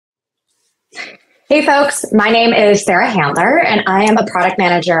Hey folks, my name is Sarah Handler, and I am a product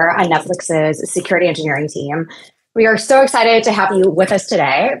manager on Netflix's security engineering team. We are so excited to have you with us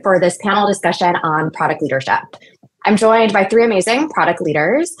today for this panel discussion on product leadership. I'm joined by three amazing product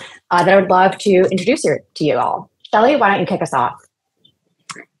leaders that I would love to introduce to you all. Shelly, why don't you kick us off?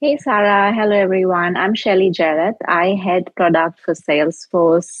 Hey, Sarah. Hello, everyone. I'm Shelly Jairath. I head product for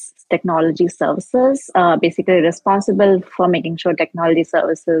Salesforce Technology Services, basically responsible for making sure technology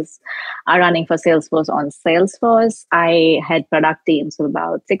services are running for Salesforce on Salesforce. I head product teams of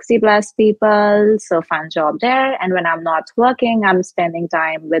about 60 plus people, so fun job there. And when I'm not working, I'm spending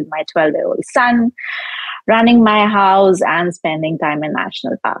time with my 12-year-old son, running my house, and spending time in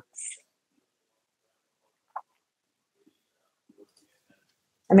national parks.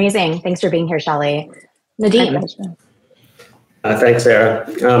 Amazing. Thanks for being here, Shelly. Nadeem. Thanks, Sarah.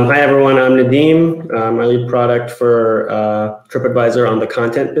 Hi, everyone. I'm Nadeem. I lead product for TripAdvisor on the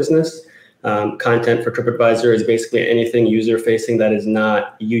content business. Content for TripAdvisor is basically anything user-facing that is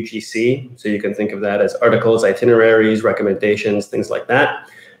not UGC. So you can think of that as articles, itineraries, recommendations, things like that.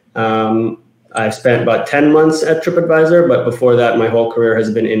 I've spent about 10 months at TripAdvisor, but before that, my whole career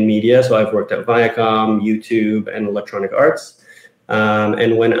has been in media. So I've worked at Viacom, YouTube, and Electronic Arts.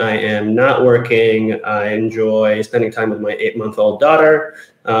 And when I am not working, I enjoy spending time with my 8-month-old daughter,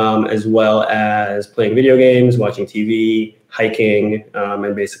 as well as playing video games, watching TV, hiking,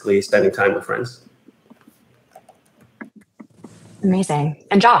 and basically spending time with friends. Amazing.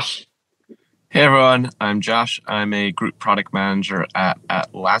 And Josh. Hey everyone, I'm Josh. I'm a group product manager at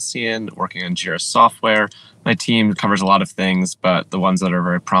Atlassian, working on Jira software. My team covers a lot of things, but the ones that are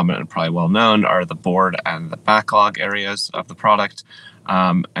very prominent and probably well known are the board and the backlog areas of the product.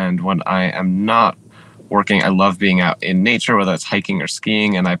 And when I am not working, I love being out in nature, whether it's hiking or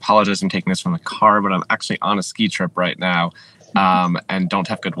skiing. And I apologize, I'm taking this from the car, but I'm actually on a ski trip right now and don't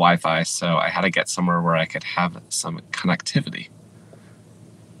have good Wi-Fi. So I had to get somewhere where I could have some connectivity.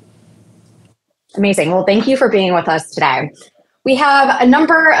 Amazing. Well, thank you for being with us today. We have a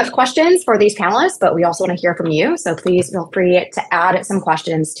number of questions for these panelists, but we also want to hear from you. So please feel free to add some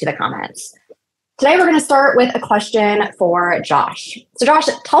questions to the comments. Today, we're going to start with a question for Josh. So Josh,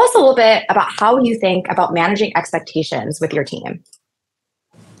 tell us a little bit about how you think about managing expectations with your team.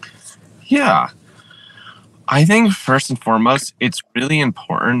 Yeah, I think first and foremost, it's really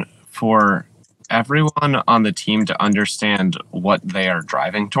important for everyone on the team to understand what they are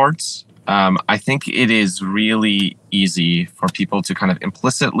driving towards. I think it is really easy for people to kind of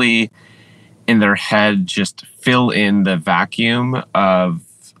implicitly in their head just fill in the vacuum of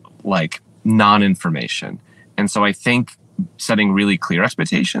like non-information. And so I think setting really clear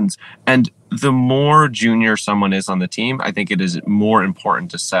expectations, and the more junior someone is on the team, I think it is more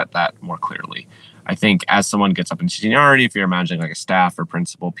important to set that more clearly. I think as someone gets up in seniority, if you're managing like a staff or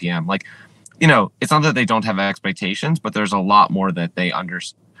principal PM, like, you know, it's not that they don't have expectations, but there's a lot more that they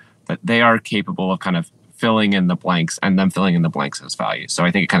understand, that they are capable of kind of filling in the blanks and then filling in the blanks as value. So I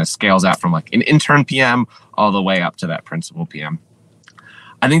think it kind of scales out from like an intern PM all the way up to that principal PM.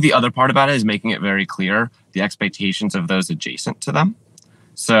 I think the other part about it is making it very clear the expectations of those adjacent to them.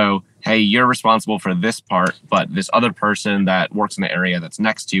 So, hey, you're responsible for this part, but this other person that works in the area that's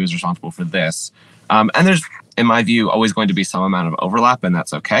next to you is responsible for this. And there's, in my view, always going to be some amount of overlap, and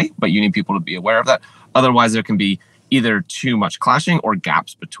that's okay, but you need people to be aware of that. Otherwise, there can be either too much clashing or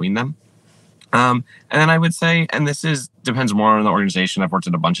gaps between them. And then I would say, and this depends more on the organization. I've worked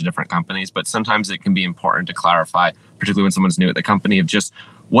at a bunch of different companies, but sometimes it can be important to clarify, particularly when someone's new at the company, of just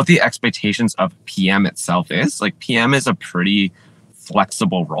what the expectations of PM itself is. Like PM is a pretty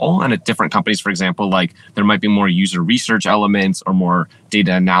flexible role. And at different companies, for example, like there might be more user research elements or more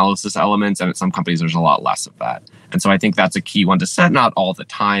data analysis elements. And at some companies, there's a lot less of that. And so I think that's a key one to set, not all the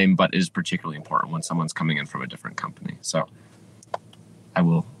time, but is particularly important when someone's coming in from a different company. So I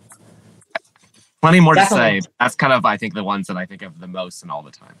will, plenty more Definitely. to say. That's kind of, I think, the ones that I think of the most and all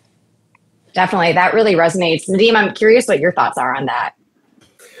the time. Definitely. That really resonates. Nadeem, I'm curious what your thoughts are on that.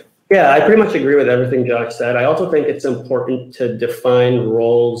 Yeah, I pretty much agree with everything Josh said. I also think it's important to define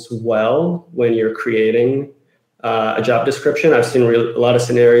roles well when you're creating a job description. I've seen a lot of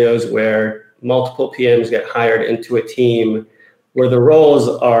scenarios where multiple PMs get hired into a team where the roles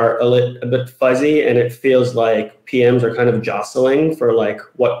are a bit fuzzy, and it feels like PMs are kind of jostling for like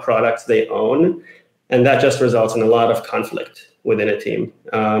what products they own. And that just results in a lot of conflict within a team.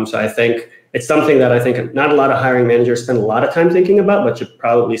 So I think it's something that I think not a lot of hiring managers spend a lot of time thinking about, but should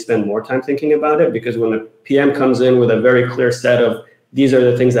probably spend more time thinking about it, because when a PM comes in with a very clear set of these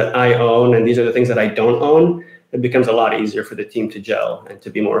are the things that I own and these are the things that I don't own, it becomes a lot easier for the team to gel and to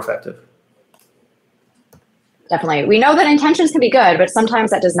be more effective. Definitely. We know that intentions can be good, but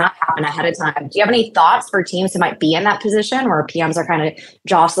sometimes that does not happen ahead of time. Do you have any thoughts for teams who might be in that position where PMs are kind of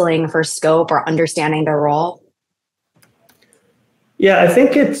jostling for scope or understanding their role? Yeah, I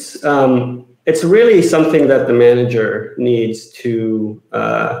think it's really something that the manager needs to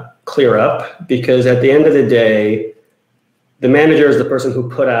clear up, because at the end of the day, the manager is the person who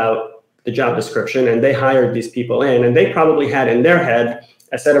put out the job description and they hired these people in, and they probably had in their head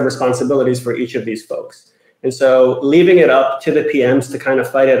a set of responsibilities for each of these folks. And so leaving it up to the PMs to kind of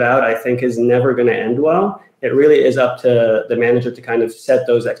fight it out, I think, is never going to end well. It really is up to the manager to kind of set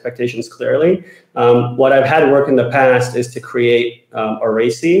those expectations clearly. What I've had work in the past is to create a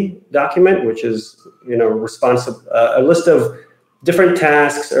RACI document, which is, a list of different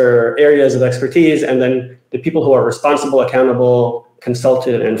tasks or areas of expertise, and then the people who are responsible, accountable,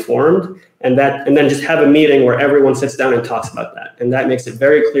 consulted, and informed, and then just have a meeting where everyone sits down and talks about that. And that makes it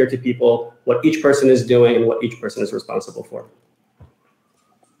very clear to people what each person is doing and what each person is responsible for.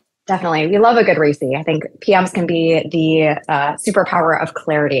 Definitely. We love a good RACI. I think PMs can be the superpower of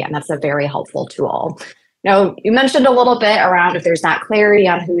clarity, and that's a very helpful tool. Now, you mentioned a little bit around if there's not clarity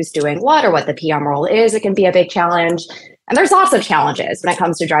on who's doing what or what the PM role is, it can be a big challenge. And there's lots of challenges when it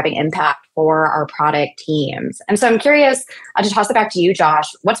comes to driving impact for our product teams. And so I'm curious, I'll just toss it back to you, Josh.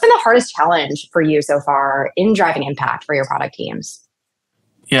 What's been the hardest challenge for you so far in driving impact for your product teams?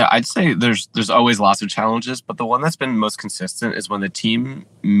 Yeah, I'd say there's always lots of challenges, but the one that's been most consistent is when the team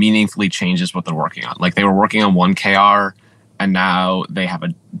meaningfully changes what they're working on. Like they were working on one KR and now they have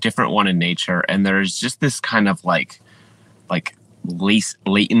a different one in nature. And there's just this kind of like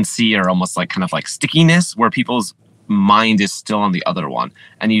latency or almost like kind of like stickiness where people's mind is still on the other one.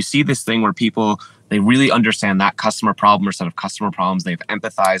 And you see this thing where people, they really understand that customer problem or set of customer problems. They've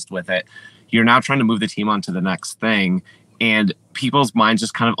empathized with it. You're now trying to move the team on to the next thing. And people's minds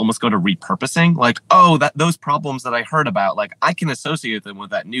just kind of almost go to repurposing, like, oh, those problems that I heard about, like I can associate them with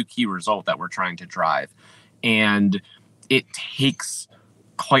that new key result that we're trying to drive. And it takes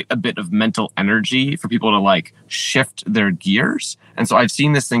quite a bit of mental energy for people to like shift their gears. And so I've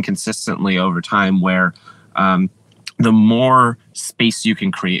seen this thing consistently over time where the more space you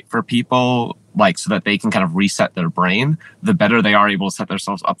can create for people, like so that they can kind of reset their brain, the better they are able to set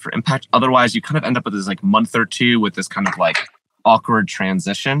themselves up for impact. Otherwise, you kind of end up with this like month or two with this kind of like awkward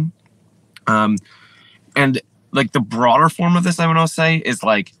transition. And like the broader form of this, I want to say, is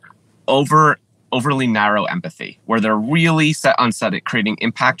like overly narrow empathy, where they're really set on at creating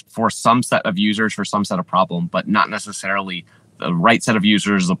impact for some set of users, for some set of problem, but not necessarily the right set of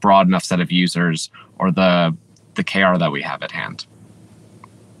users, the broad enough set of users, or the KR that we have at hand.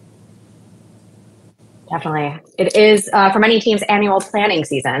 Definitely. It is, for many teams, annual planning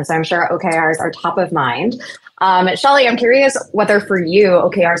season. So I'm sure OKRs are top of mind. Shelly, I'm curious whether for you,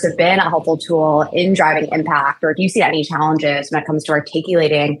 OKRs have been a helpful tool in driving impact, or if you see any challenges when it comes to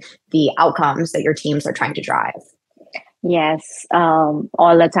articulating the outcomes that your teams are trying to drive. Yes, all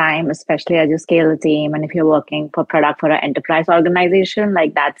the time, especially as you scale a team, and if you're working for product for an enterprise organization,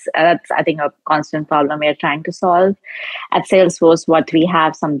 like that's I think a constant problem we are trying to solve. At Salesforce, what we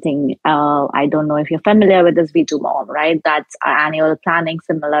have something, I don't know if you're familiar with this V2MOM, right? That's our annual planning,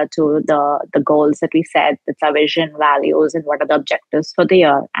 similar to the goals that we set. It's our vision, values, and what are the objectives for the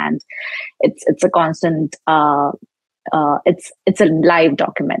year. And it's a constant. It's a live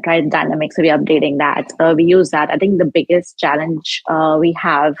document, right? Dynamic. So we're updating that. We use that. I think the biggest challenge we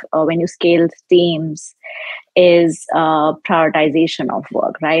have when you scale teams is prioritization of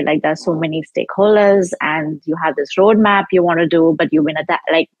work, right? Like there's so many stakeholders and you have this roadmap you want to do, but you've been at that,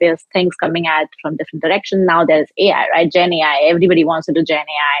 like there's things coming at from different directions. Now there's AI, right? Gen AI, everybody wants to do Gen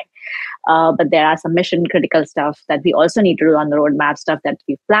AI. But there are some mission critical stuff that we also need to do on the roadmap, stuff that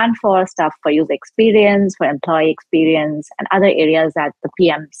we've planned for, stuff for user experience, for employee experience, and other areas that the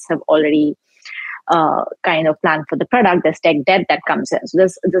PMs have already kind of planned for the product. There's tech debt that comes in. So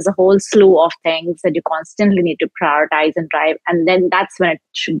there's a whole slew of things that you constantly need to prioritize and drive. And then that's when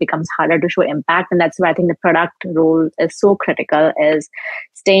it becomes harder to show impact. And that's why I think the product role is so critical, is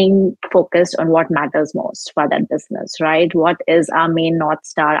staying focused on what matters most for that business, right? What is our main North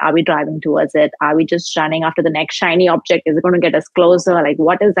Star? Are we driving towards it? Are we just running after the next shiny object? Is it going to get us closer? Like,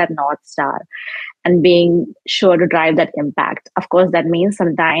 what is that North Star? And being sure to drive that impact. Of course, that means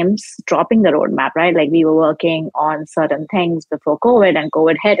sometimes dropping the roadmap, right? Like we were working on certain things before COVID, and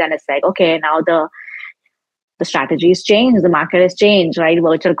COVID hit, and it's like, okay, now the the strategies change, the market has changed, right?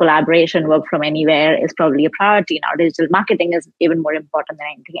 Virtual collaboration, work from anywhere is probably a priority. Now digital marketing is even more important than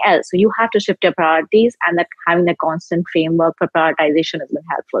anything else. So you have to shift your priorities, and that having a constant framework for prioritization has been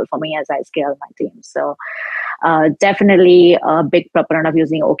helpful for me as I scale my team. So definitely a big proponent of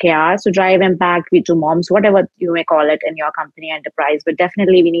using OKRs to drive impact, V2MOMs, whatever you may call it in your company enterprise. But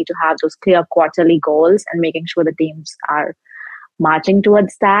definitely we need to have those clear quarterly goals and making sure the teams are marching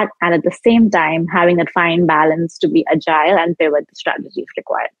towards that. And at the same time, having that fine balance to be agile and pivot the strategy if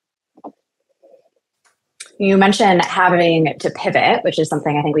required. You mentioned having to pivot, which is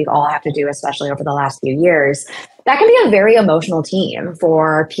something I think we've all have to do, especially over the last few years. That can be a very emotional team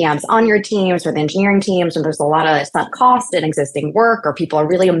for PMs on your teams, for the engineering teams, when there's a lot of sunk cost in existing work, or people are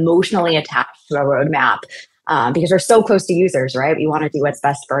really emotionally attached to a roadmap because we're so close to users, right? We want to do what's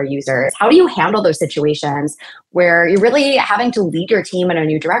best for our users. How do you handle those situations where you're really having to lead your team in a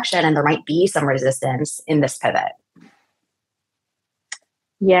new direction and there might be some resistance in this pivot?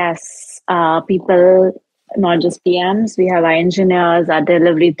 Yes, people, not just PMs, we have our engineers, our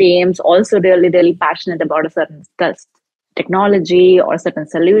delivery teams, also really, really passionate about a certain technology or a certain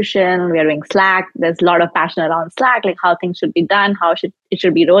solution. We are doing Slack. There's a lot of passion around Slack, like how things should be done, how it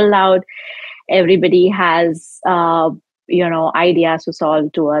should be rolled out. Everybody has, ideas to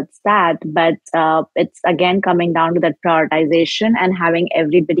solve towards that. But it's again coming down to that prioritization and having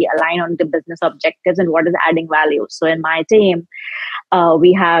everybody align on the business objectives and what is adding value. So in my team,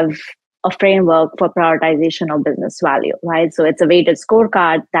 we have a framework for prioritization of business value, right? So it's a weighted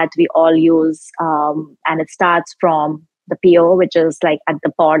scorecard that we all use, and it starts from the PO, which is like at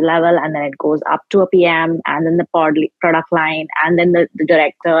the pod level, and then it goes up to a PM, and then the pod product line, and then the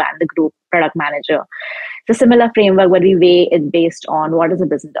director and the group product manager. It's a similar framework where we weigh it based on what is the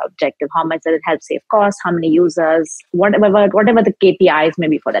business objective, how much does it help save costs, how many users, whatever the KPIs may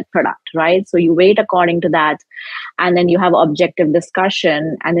be for that product, right? So you weight according to that, and then you have objective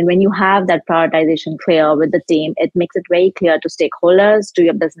discussion. And then when you have that prioritization clear with the team, it makes it very clear to stakeholders, to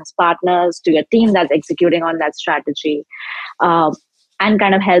your business partners, to your team that's executing on that strategy, and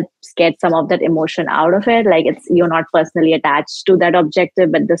kind of helps get some of that emotion out of it. Like you're not personally attached to that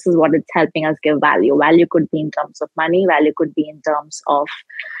objective, but this is what it's helping us give value. Value could be in terms of money, value could be in terms of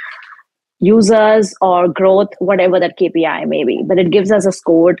users or growth, whatever that KPI may be. But it gives us a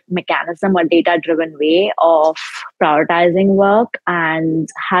scored mechanism, a data-driven way of prioritizing work and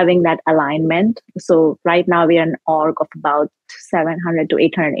having that alignment. So right now we are an org of about 700 to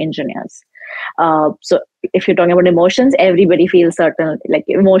 800 engineers. So if you're talking about emotions, everybody feels certain, like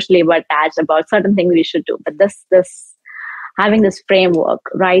emotionally attached about certain things we should do. But this having this framework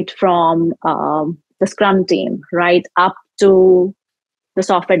right from the Scrum team right up to the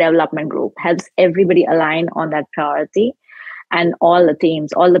software development group helps everybody align on that priority, and all the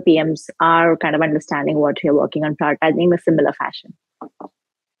teams, all the PMs are kind of understanding what you're working on, prioritizing in a similar fashion.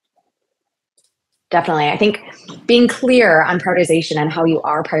 Definitely. I think being clear on prioritization and how you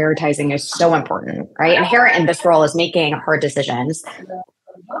are prioritizing is so important, right? Inherent in this role is making hard decisions.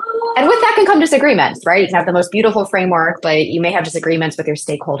 And with that can come disagreements, right? You can have the most beautiful framework, but you may have disagreements with your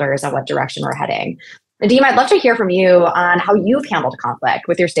stakeholders on what direction we're heading. Nadeem, I'd love to hear from you on how you've handled conflict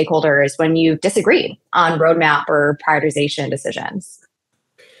with your stakeholders when you've disagreed on roadmap or prioritization decisions.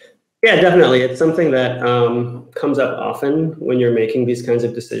 Yeah, definitely. It's something that comes up often when you're making these kinds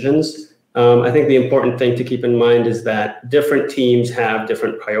of decisions. I think the important thing to keep in mind is that different teams have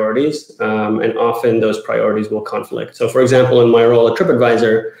different priorities, and often those priorities will conflict. So for example, in my role at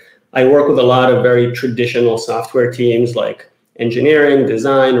TripAdvisor, I work with a lot of very traditional software teams like engineering,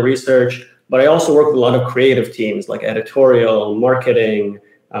 design, research, but I also work with a lot of creative teams like editorial, marketing,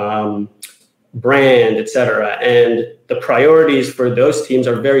 brand, etc. And the priorities for those teams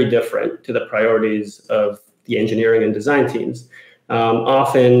are very different to the priorities of the engineering and design teams.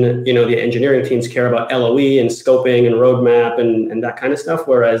 Often, the engineering teams care about LOE and scoping and roadmap and that kind of stuff,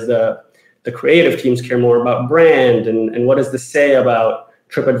 whereas the creative teams care more about brand and what does this say about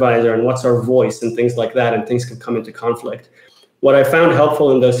TripAdvisor and what's our voice and things like that, and things can come into conflict. What I found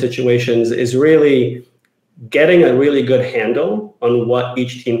helpful in those situations is really getting a really good handle on what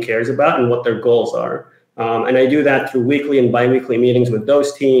each team cares about and what their goals are. And I do that through weekly and biweekly meetings with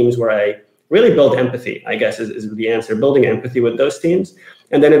those teams where I really build empathy, I guess, is the answer, building empathy with those teams.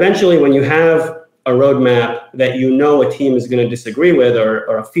 And then eventually when you have a roadmap that a team is going to disagree with,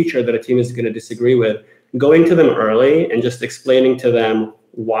 or a feature that a team is going to disagree with, going to them early and just explaining to them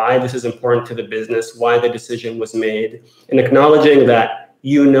why this is important to the business, why the decision was made, and acknowledging that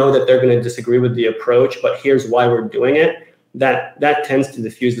that they're going to disagree with the approach, but here's why we're doing it, that tends to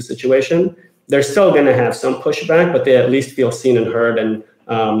diffuse the situation. They're still going to have some pushback, but they at least feel seen and heard. And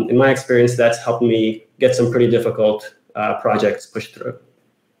in my experience, that's helped me get some pretty difficult projects pushed through.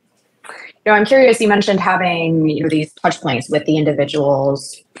 I'm curious, you mentioned having these touch points with the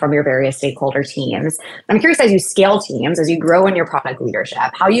individuals from your various stakeholder teams. I'm curious, as you scale teams, as you grow in your product leadership,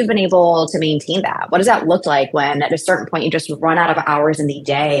 how you've been able to maintain that. What does that look like when at a certain point you just run out of hours in the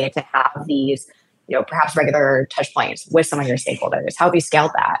day to have these, perhaps regular touch points with some of your stakeholders? How have you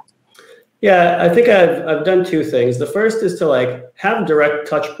scaled that? Yeah, I think I've done two things. The first is to have direct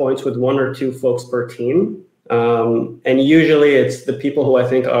touch points with one or two folks per team. And usually it's the people who I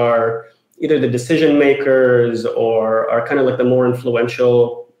think are either the decision makers or are kind of like the more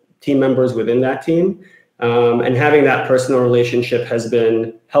influential team members within that team. And having that personal relationship has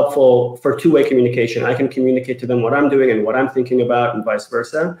been helpful for two-way communication. I can communicate to them what I'm doing and what I'm thinking about and vice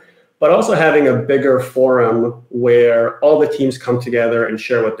versa. But also having a bigger forum where all the teams come together and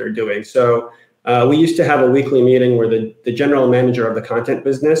share what they're doing. So we used to have a weekly meeting where the general manager of the content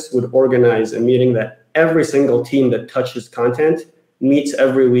business would organize a meeting that every single team that touches content meets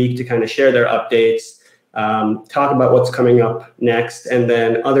every week to kind of share their updates, talk about what's coming up next, and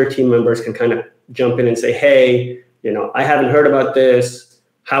then other team members can kind of jump in and say, hey, I haven't heard about this.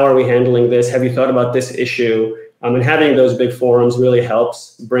 How are we handling this? Have you thought about this issue? And having those big forums really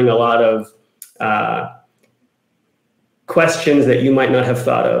helps bring a lot of questions that you might not have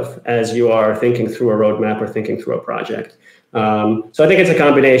thought of as you are thinking through a roadmap or thinking through a project. So I think it's a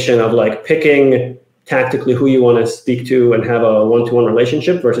combination of picking tactically who you want to speak to and have a one-to-one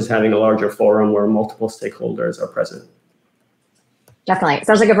relationship versus having a larger forum where multiple stakeholders are present. Definitely. It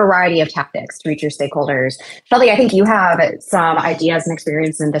sounds like a variety of tactics to reach your stakeholders. Shelly, I think you have some ideas and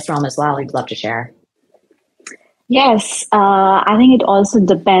experience in this realm as well you'd love to share. Yes, I think it also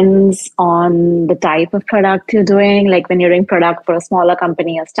depends on the type of product you're doing. Like when you're doing product for a smaller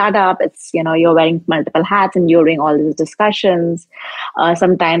company, a startup, it's, you're wearing multiple hats and you're doing all these discussions.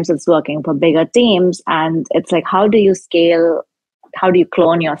 Sometimes it's working for bigger teams, and it's like, how do you scale? How do you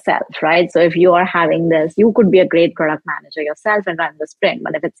clone yourself, right? So if you are having this, you could be a great product manager yourself and run the sprint.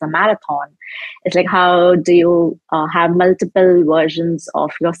 But if it's a marathon, it's like, how do you have multiple versions of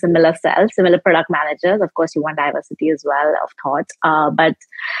your similar self, similar product managers? Of course, you want diversity as well of thoughts. But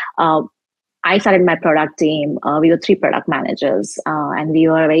I started my product team. We were 3 product managers, and we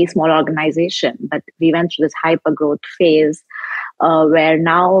were a very small organization. But we went through this hyper growth phase where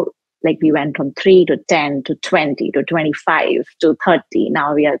now, we went from 3 to 10 to 20 to 25 to 30.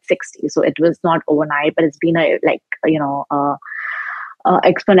 Now we are at 60. So it was not overnight, but it's been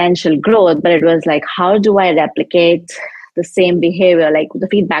exponential growth. But it was like, how do I replicate the same behavior? Like the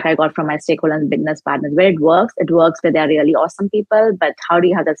feedback I got from my stakeholders and business partners, where it works where they're really awesome people. But how do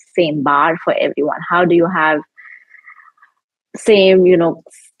you have the same bar for everyone? How do you have same,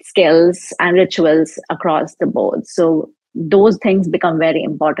 skills and rituals across the board? So those things become very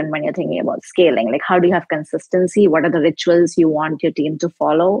important when you're thinking about scaling. Like, how do you have consistency? What are the rituals you want your team to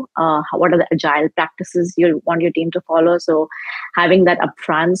follow? What are the agile practices you want your team to follow? So having that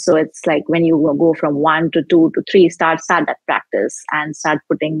upfront. So it's like when you go from 1 to 2 to 3, start that practice and start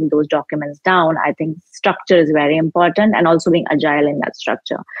putting those documents down. I think structure is very important, and also being agile in that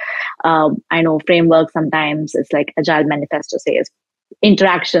structure. I know framework sometimes it's like Agile Manifesto says,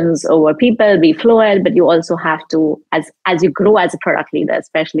 interactions over people, be fluid, but you also have to, as you grow as a product leader,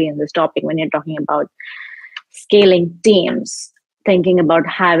 especially in this topic, when you're talking about scaling teams, thinking about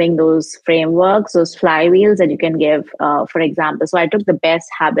having those frameworks, those flywheels that you can give, for example. So I took the best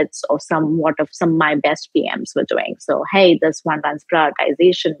habits of some of my best PMs were doing. So, hey, this one runs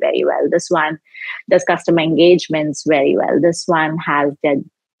prioritization very well. This one does customer engagements very well. This one has the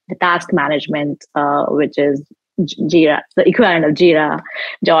task management, which is Jira, the equivalent of Jira.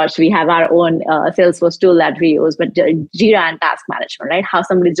 Josh, we have our own Salesforce tool that we use, but Jira and task management, right? How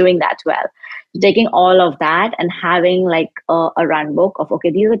somebody's doing that well. Taking all of that and having a run book of, okay,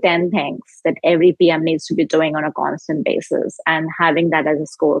 these are 10 things that every PM needs to be doing on a constant basis, and having that as a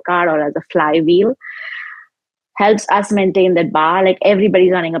scorecard or as a flywheel helps us maintain that bar. Like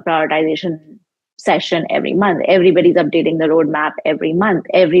everybody's running a prioritization session every month. Everybody's updating the roadmap every month.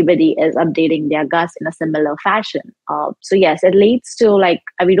 Everybody is updating their Gus in a similar fashion. So yes, it leads to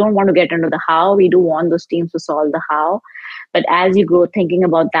we don't want to get into the how. We do want those teams to solve the how. But as you go, thinking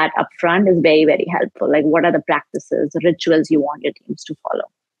about that upfront is very, very helpful. Like, what are the practices, the rituals you want your teams to follow?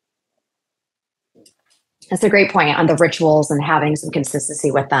 That's a great point on the rituals and having some consistency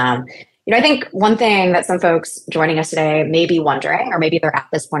with them. I think one thing that some folks joining us today may be wondering, or maybe they're at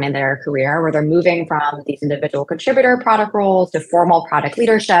this point in their career where they're moving from these individual contributor product roles to formal product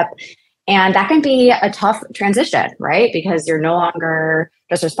leadership, And that can be a tough transition, right? Because you're no longer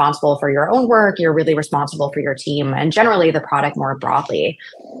just responsible for your own work, you're really responsible for your team and generally the product more broadly.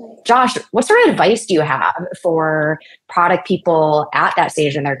 Josh, what sort of advice do you have for product people at that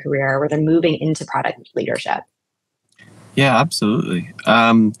stage in their career where they're moving into product leadership? Yeah, absolutely.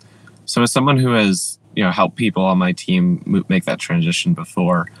 So as someone who has, helped people on my team make that transition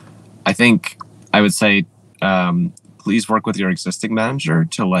before, I think I would say, please work with your existing manager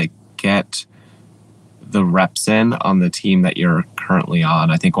to get the reps in on the team that you're currently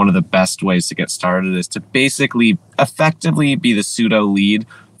on. I think one of the best ways to get started is to basically effectively be the pseudo lead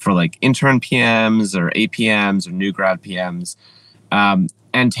for intern PMs or APMs or new grad PMs,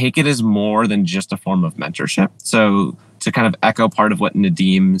 and take it as more than just a form of mentorship. So to kind of echo part of what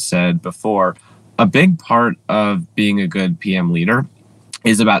Nadeem said before, a big part of being a good PM leader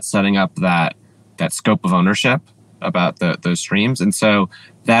is about setting up that scope of ownership about those streams. And so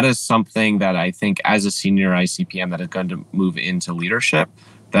that is something that I think as a senior ICPM that is going to move into leadership,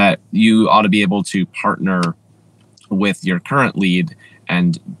 that you ought to be able to partner with your current lead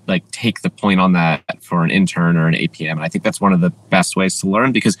and take the point on that for an intern or an APM. And I think that's one of the best ways to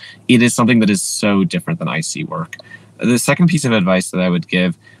learn because it is something that is so different than IC work. The second piece of advice that I would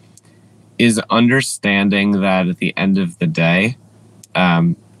give is understanding that at the end of the day,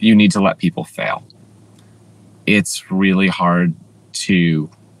 you need to let people fail. It's really hard to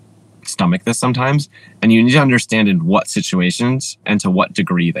stomach this sometimes, and you need to understand in what situations and to what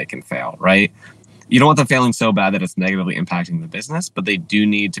degree they can fail, right? You don't want them failing so bad that it's negatively impacting the business, but they do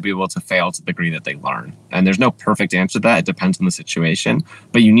need to be able to fail to the degree that they learn. And there's no perfect answer to that. It depends on the situation,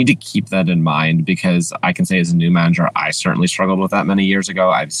 but you need to keep that in mind because I can say as a new manager, I certainly struggled with that many years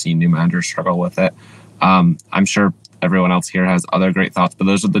ago. I've seen new managers struggle with it. I'm sure everyone else here has other great thoughts, but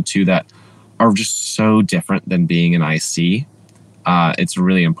those are the two that are just so different than being an IC. It's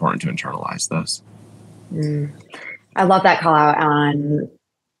really important to internalize those. I love that call out on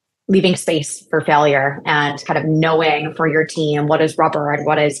leaving space for failure and kind of knowing for your team what is rubber and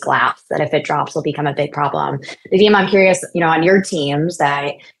what is glass, that if it drops will become a big problem. Nadeem, I'm curious, on your teams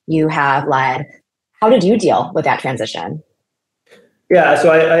that you have led, how did you deal with that transition? Yeah, so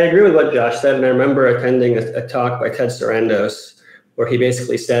I agree with what Josh said, and I remember attending a talk by Ted Sarandos where he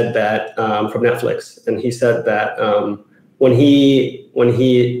basically said that from Netflix, and he said that when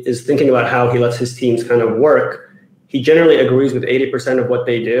he is thinking about how he lets his teams kind of work, he generally agrees with 80% of what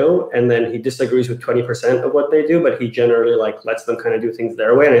they do, and then he disagrees with 20% of what they do, but he generally lets them kind of do things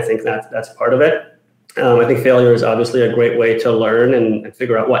their way, and I think that's part of it. I think failure is obviously a great way to learn and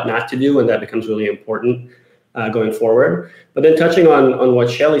figure out what not to do, and that becomes really important going forward. But then touching on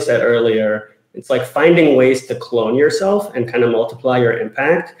what Shelly said earlier, it's finding ways to clone yourself and kind of multiply your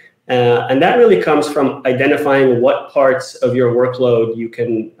impact. And that really comes from identifying what parts of your workload you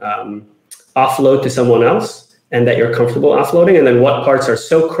can offload to someone else and that you're comfortable offloading, and then what parts are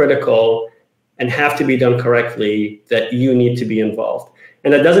so critical and have to be done correctly that you need to be involved.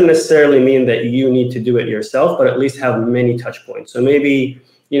 And that doesn't necessarily mean that you need to do it yourself, but at least have many touch points. So maybe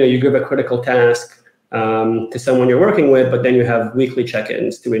you give a critical task to someone you're working with, but then you have weekly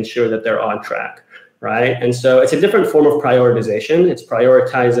check-ins to ensure that they're on track, right? And so it's a different form of prioritization. It's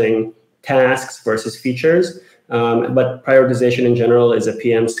prioritizing tasks versus features. But prioritization in general is a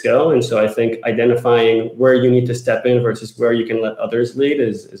PM skill. And so I think identifying where you need to step in versus where you can let others lead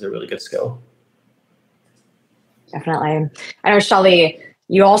is a really good skill. Definitely. I know, Shelly,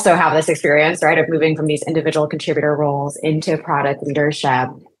 you also have this experience, right, of moving from these individual contributor roles into product leadership.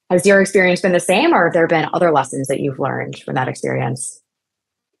 Has your experience been the same, or have there been other lessons that you've learned from that experience?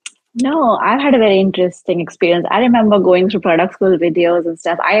 No, I've had a very interesting experience. I remember going through product school videos and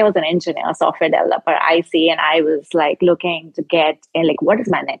stuff. I was an engineer, software developer, IC, and I was looking to get what is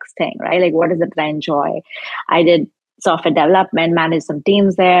my next thing, right? What is it that I enjoy? I did software development, managed some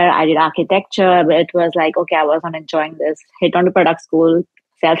teams there. I did architecture, but it was okay, I wasn't enjoying this. Hit on to product school,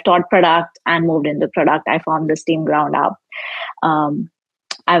 self-taught product, and moved into product. I formed this team ground up.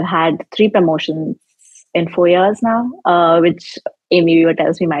 I've had 3 promotions in 4 years now, which Amy Weaver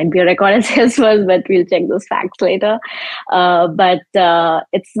tells me might be a record as Salesforce, but we'll check those facts later. But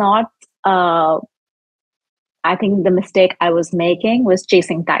it's not, I think the mistake I was making was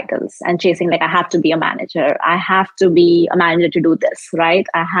chasing titles and chasing I have to be a manager. I have to be a manager to do this, right?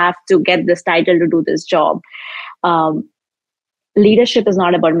 I have to get this title to do this job. leadership is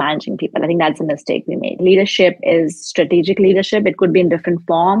not about managing people. I think that's a mistake we made. Leadership is strategic leadership. It could be in different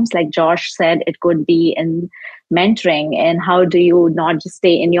forms. Like Josh said, it could be in mentoring, and how do you not just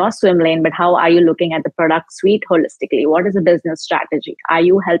stay in your swim lane, but how are you looking at the product suite holistically? What is the business strategy? Are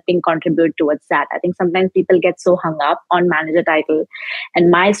you helping contribute towards that? I think sometimes people get so hung up on manager title and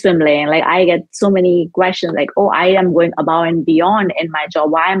my swim lane. Like I get so many questions like, oh, I am going above and beyond in my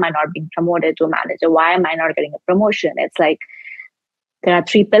job. Why am I not being promoted to a manager? Why am I not getting a promotion? It's like, there are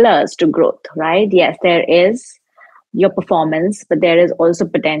 3 pillars to growth, right? Yes, there is your performance, but there is also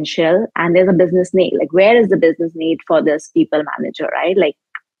potential, and there's a business need. Like, where is the business need for this people manager, right? Like,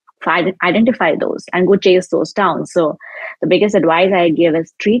 identify those and go chase those down. So the biggest advice I give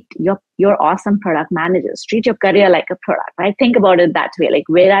is treat your awesome product managers, treat your career like a product, right? Think about it that way. Like,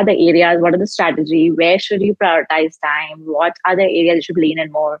 where are the areas? What are the strategy? Where should you prioritize time? What other areas you should lean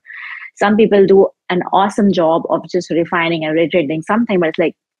in more? Some people do an awesome job of just refining and reiterating something, but it's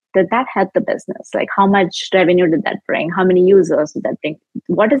like, did that help the business? Like, how much revenue did that bring? How many users did that bring?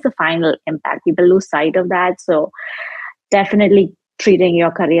 What is the final impact? People lose sight of that. So definitely treating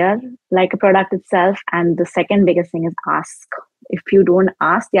your career like a product itself. And the second biggest thing is ask. If you don't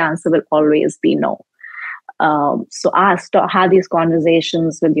ask, the answer will always be no. So have these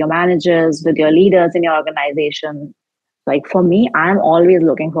conversations with your managers, with your leaders in your organization. Like for me, I'm always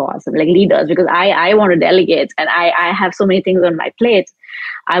looking for awesome like leaders, because I want to delegate, and I have so many things on my plate.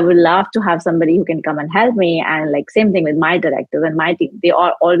 I would love to have somebody who can come and help me. And like same thing with my directors and my team. We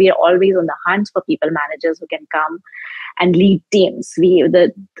are always on the hunt for people managers who can come and lead teams.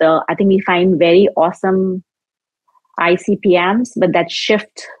 I think we find very awesome ICPMs, but that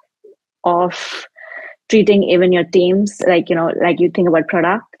shift of treating even your teams like you think about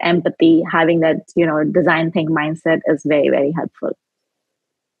product, empathy, having that design think mindset is very, very helpful.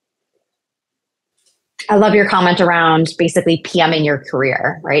 I love your comment around basically PMing your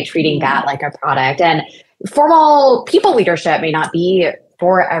career, right? Treating that like a product. And formal people leadership may not be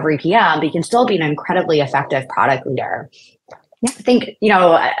for every PM, but you can still be an incredibly effective product leader. Yeah, I think,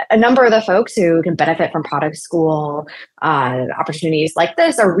 a number of the folks who can benefit from product school opportunities like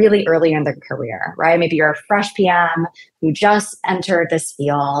this are really early in their career, right? Maybe you're a fresh PM who just entered this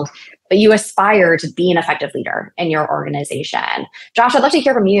field, but you aspire to be an effective leader in your organization. Josh, I'd love to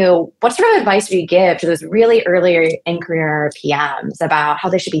hear from you. What sort of advice do you give to those really early in career PMs about how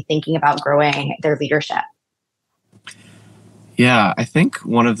they should be thinking about growing their leadership? Yeah, I think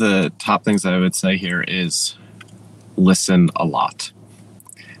one of the top things that I would say here is listen a lot.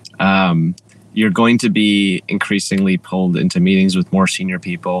 You're going to be increasingly pulled into meetings with more senior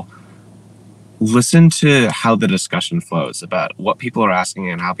people. Listen to how the discussion flows about what people are asking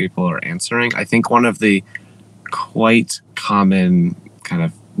and how people are answering. I think one of the quite common kind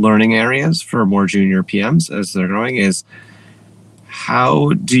of learning areas for more junior PMs as they're growing is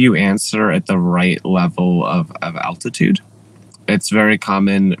how do you answer at the right level of altitude? It's very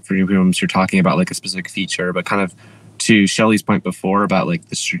common for junior PMs, you're talking about like a specific feature, but kind of to Shelly's point before about like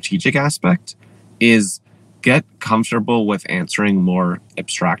the strategic aspect is get comfortable with answering more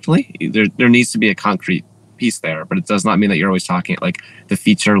abstractly. There needs to be a concrete piece there, but it does not mean that you're always talking at like the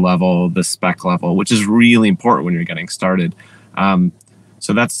feature level, the spec level, which is really important when you're getting started.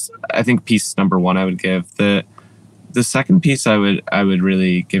 So that's, I think, piece number one I would give. The second piece I would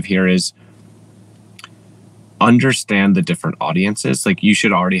really give here is understand the different audiences. Like you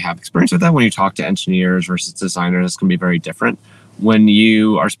should already have experience with that when you talk to engineers versus designers. It's going to be very different. When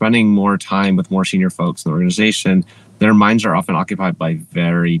you are spending more time with more senior folks in the organization, their minds are often occupied by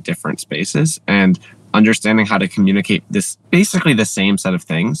very different spaces, and understanding how to communicate this basically the same set of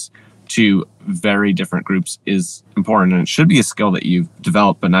things to very different groups is important, and it should be a skill that you've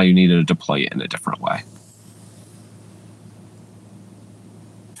developed, but now you need to deploy it in a different way.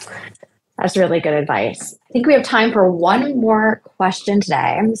 That's really good advice. I think we have time for one more question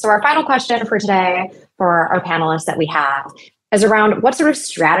today. So our final question for today for our panelists that we have is around what sort of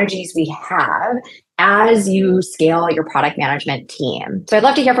strategies we have as you scale your product management team. So I'd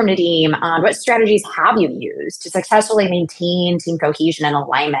love to hear from Nadeem on what strategies have you used to successfully maintain team cohesion and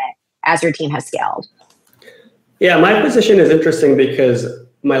alignment as your team has scaled? Yeah, my position is interesting because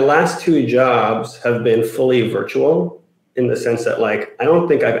my last 2 jobs have been fully virtual, in the sense that like, I don't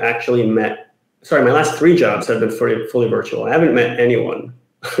think I've actually my last 3 jobs have been fully virtual. I haven't met anyone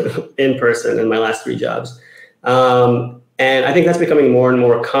in person in my last 3 jobs. And I think that's becoming more and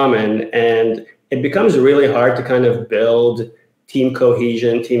more common, and it becomes really hard to kind of build team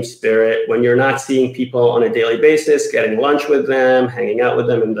cohesion, team spirit when you're not seeing people on a daily basis, getting lunch with them, hanging out with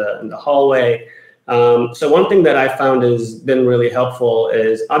them in the hallway. So one thing that I found has been really helpful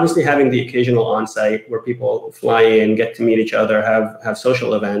is obviously having the occasional on-site where people fly in, get to meet each other, have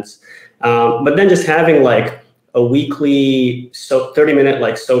social events, but then just having like a weekly 30-minute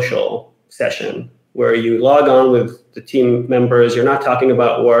like social session where you log on with the team members. You're not talking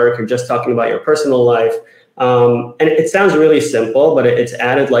about work, you're just talking about your personal life. And it sounds really simple, but it's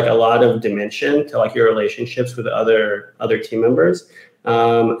added like a lot of dimension to like your relationships with other team members.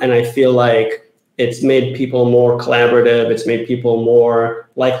 And I feel like it's made people more collaborative. It's made people more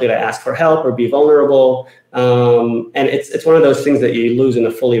likely to ask for help or be vulnerable. And it's one of those things that you lose in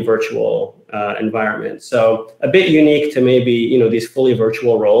a fully virtual environment. So a bit unique to maybe, you know, these fully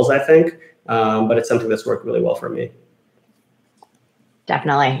virtual roles, I think, but it's something that's worked really well for me.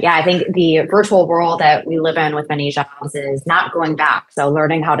 Definitely. Yeah, I think the virtual world that we live in with many jobs is not going back. So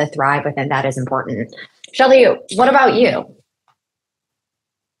learning how to thrive within that is important. Shelly, what about you?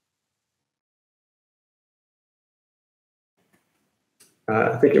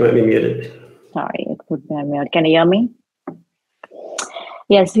 I think you might be muted. Sorry, it would be unmuted. Can you hear me?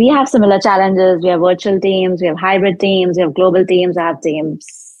 Yes, we have similar challenges. We have virtual teams, we have hybrid teams, we have global teams. I have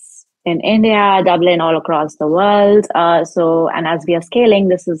teams in India, Dublin, all across the world. And as we are scaling,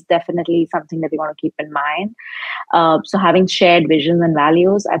 this is definitely something that we want to keep in mind. So having shared visions and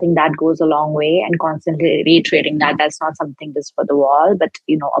values, I think that goes a long way, and constantly reiterating that that's not something just for the wall, but,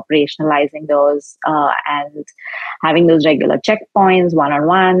 you know, operationalizing those and having those regular checkpoints,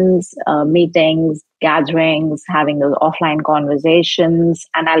 one-on-ones, meetings, gatherings, having those offline conversations.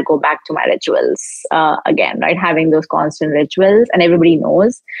 And I'll go back to my rituals again, right? Having those constant rituals, and everybody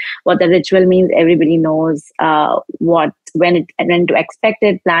knows what the ritual means. Everybody knows when to expect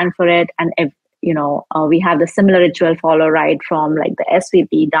it, plan for it, and we have the similar ritual follow right from like the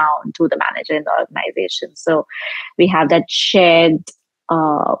SVP down to the manager in the organization. So we have that shared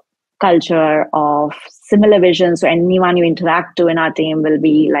culture of similar visions. So anyone you interact to in our team will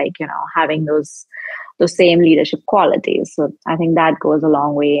be like, you know, having those same leadership qualities. So I think that goes a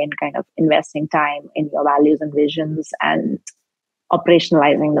long way in kind of investing time in your values and visions and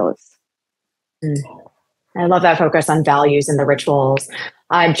operationalizing those. I love that focus on values and the rituals.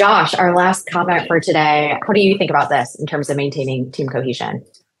 Josh, our last comment for today. What do you think about this in terms of maintaining team cohesion?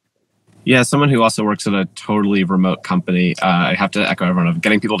 Yeah, someone who also works at a totally remote company, I have to echo everyone of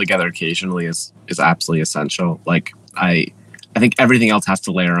getting people together occasionally is absolutely essential. Like I think everything else has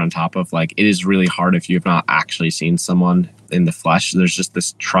to layer on top of, like, it is really hard if you've not actually seen someone in the flesh. There's just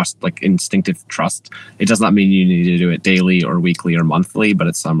this trust, like instinctive trust. It does not mean you need to do it daily or weekly or monthly, but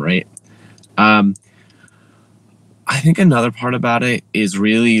at some rate. I think another part about it is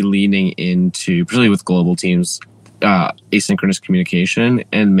really leaning into, particularly with global teams, asynchronous communication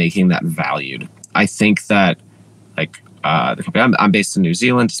and making that valued. I think that, like, the company I'm based in New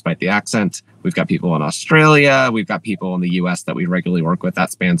Zealand, despite the accent. We've got people in Australia. We've got people in the US that we regularly work with.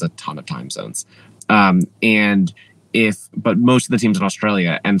 That spans a ton of time zones. But most of the teams in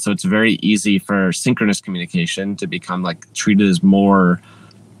Australia. And so it's very easy for synchronous communication to become like treated as more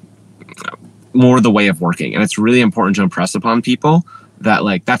the way of working. And it's really important to impress upon people that,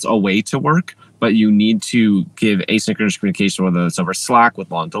 like, that's a way to work, but you need to give asynchronous communication, whether it's over Slack with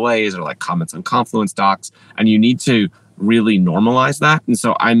long delays or like comments on Confluence docs, and you need to really normalize that. And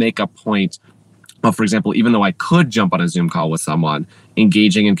so I make a point of, for example, even though I could jump on a Zoom call with someone,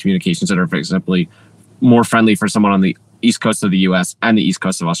 engaging in communications that are, for example, more friendly for someone on the East Coast of the US and the East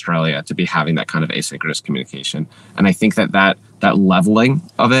Coast of Australia to be having that kind of asynchronous communication. And I think that leveling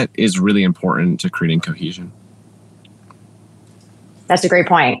of it is really important to creating cohesion. That's a great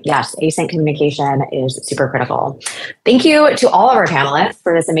point. Yes, async communication is super critical. Thank you to all of our panelists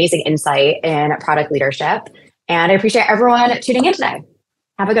for this amazing insight in product leadership. And I appreciate everyone tuning in today.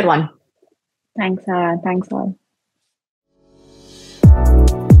 Have a good one. Thanks, Sarah. Thanks all.